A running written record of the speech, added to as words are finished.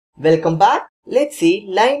Welcome back. Let's see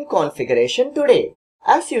line configuration today.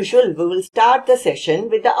 As usual, we will start the session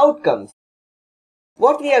with the outcomes.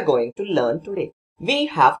 What we are going to learn today. We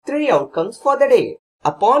have 3 outcomes for the day.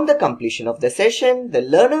 Upon the completion of the session, the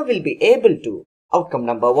learner will be able to: outcome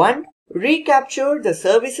number 1, recapture the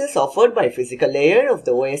services offered by physical layer of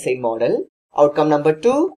the OSI model. Outcome number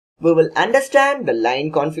 2, we will understand the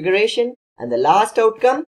line configuration. And the last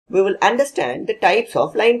outcome, we will understand the types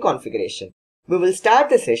of line configuration. We will start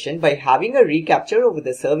the session by having a recapture over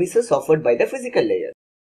the services offered by the physical layer.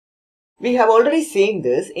 We have already seen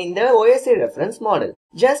this in the OSI reference model.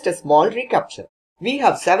 Just a small recapture. We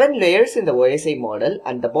have 7 layers in the OSI model,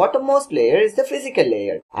 and the bottommost layer is the physical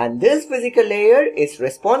layer. And this physical layer is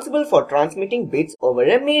responsible for transmitting bits over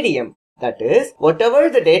a medium. That is, whatever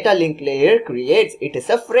the data link layer creates, it is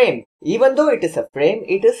a frame. Even though it is a frame,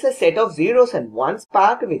 it is a set of zeros and ones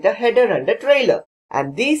packed with a header and a trailer.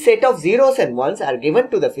 And these set of zeros and ones are given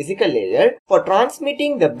to the physical layer for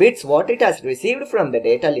transmitting the bits what it has received from the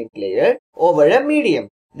data link layer over a medium.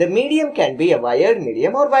 The medium can be a wired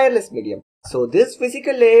medium or wireless medium. So this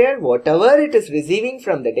physical layer, whatever it is receiving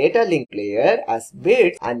from the data link layer as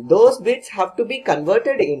bits, and those bits have to be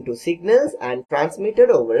converted into signals and transmitted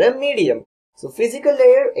over a medium. So physical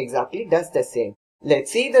layer exactly does the same.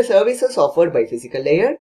 Let's see the services offered by physical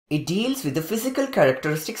layer. It deals with the physical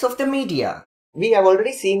characteristics of the media. We have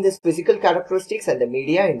already seen this physical characteristics and the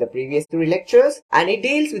media in the previous 3 lectures, and it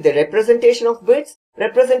deals with the representation of bits.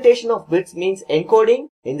 Representation of bits means encoding.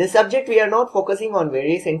 In this subject, we are not focusing on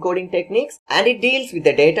various encoding techniques, and it deals with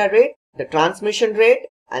the data rate, the transmission rate,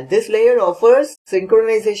 and this layer offers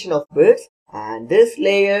synchronization of bits, and this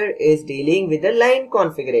layer is dealing with the line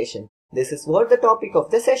configuration. This is what the topic of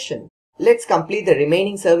the session. Let's complete the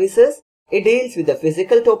remaining services. It deals with the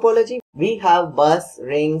physical topology. We have bus,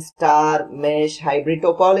 ring, star, mesh, hybrid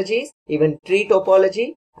topologies, even tree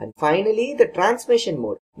topology. And finally, the transmission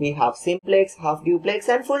mode. We have simplex, half duplex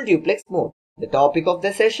and full duplex mode. The topic of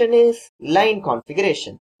the session is line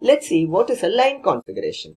configuration. Let's see what is a line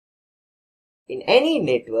configuration. In any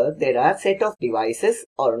network, there are set of devices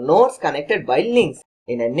or nodes connected by links.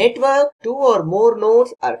 In a network, 2 or more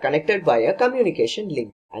nodes are connected by a communication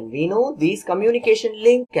link. And we know these communication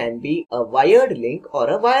link can be a wired link or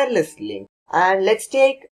a wireless link. And let's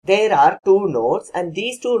take, there are 2 nodes and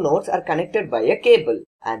these 2 nodes are connected by a cable.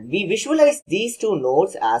 And we visualize these 2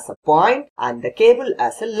 nodes as a point and the cable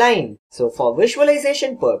as a line. So for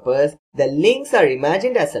visualization purpose, the links are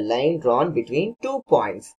imagined as a line drawn between 2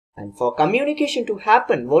 points. And for communication to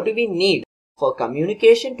happen, what do we need? For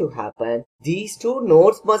communication to happen, these 2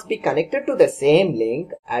 nodes must be connected to the same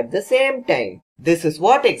link at the same time. This is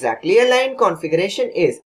what exactly a line configuration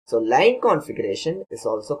is. So line configuration is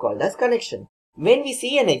also called as connection. When we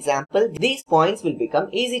see an example, these points will become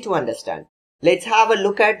easy to understand. Let's have a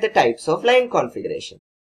look at the types of line configuration.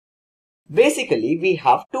 Basically, we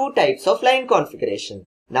have 2 types of line configuration.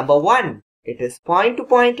 Number 1, it is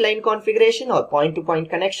point-to-point line configuration or point-to-point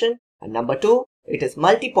connection. And number 2, it is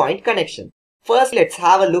multi-point connection. First, let's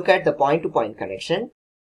have a look at the point-to-point connection.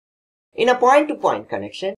 In a point-to-point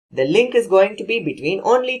connection, the link is going to be between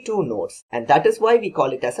only 2 nodes, and that is why we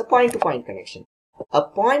call it as a point-to-point connection. A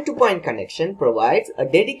point-to-point connection provides a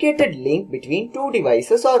dedicated link between 2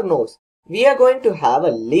 devices or nodes. We are going to have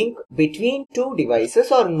a link between 2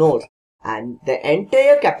 devices or nodes, and the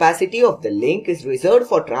entire capacity of the link is reserved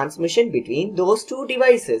for transmission between those 2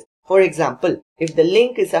 devices. For example, if the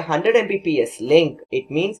link is a 100 Mbps link,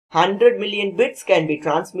 it means 100 million bits can be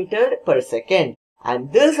transmitted per second.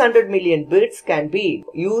 And this 100 million bits can be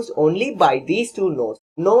used only by these 2 nodes.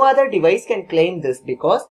 No other device can claim this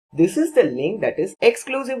because this is the link that is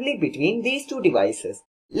exclusively between these 2 devices.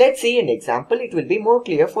 Let's see an example, it will be more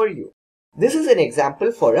clear for you. This is an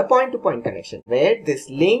example for a point-to-point connection where this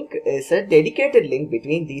link is a dedicated link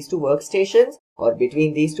between these 2 workstations or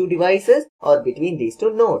between these 2 devices or between these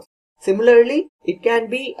 2 nodes. Similarly, it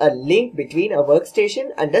can be a link between a workstation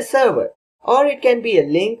and a server, or it can be a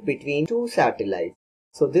link between 2 satellites.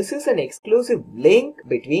 So this is an exclusive link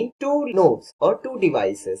between 2 nodes or 2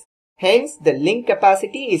 devices. Hence, the link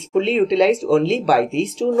capacity is fully utilized only by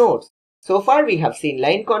these 2 nodes. So far, we have seen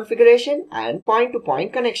line configuration and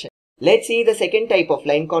point-to-point connection. Let's see the second type of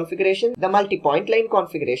line configuration, the multi-point line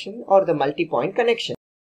configuration or the multi-point connection.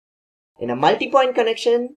 In a multi-point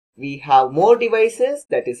connection, we have more devices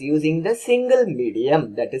that is using the single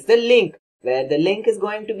medium, that is the link, where the link is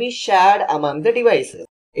going to be shared among the devices.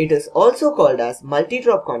 It is also called as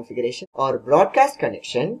multi-drop configuration or broadcast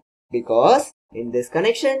connection because in this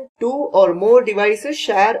connection, 2 or more devices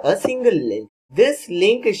share a single link. This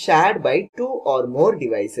link is shared by 2 or more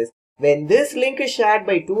devices. When this link is shared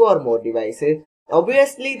by 2 or more devices,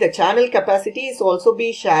 Obviously, the channel capacity is also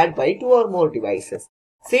being shared by 2 or more devices.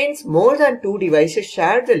 Since more than 2 devices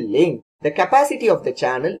share the link, the capacity of the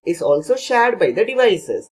channel is also shared by the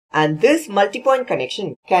devices. And this multipoint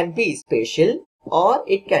connection can be spatial or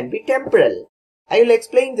it can be temporal. I will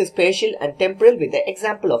explain the spatial and temporal with the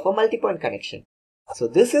example of a multipoint connection. So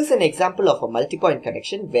this is an example of a multipoint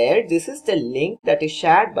connection where this is the link that is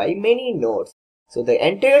shared by many nodes. So the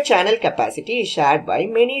entire channel capacity is shared by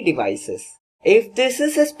many devices. If this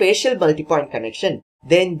is a spatial multipoint connection,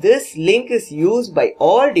 then this link is used by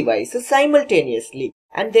all devices simultaneously,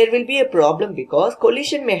 and there will be a problem because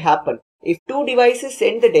collision may happen. If 2 devices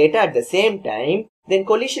send the data at the same time, then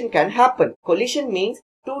collision can happen. Collision means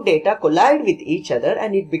 2 data collide with each other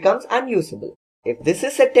and it becomes unusable. If this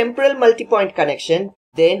is a temporal multipoint connection,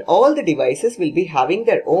 then all the devices will be having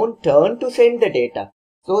their own turn to send the data,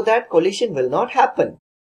 so that collision will not happen.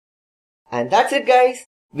 And that's it, guys.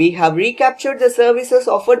 We have recaptured the services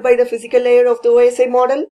offered by the physical layer of the OSI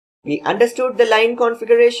model. We understood the line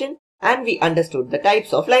configuration and we understood the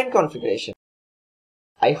types of line configuration.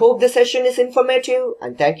 I hope the session is informative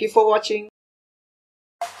and thank you for watching.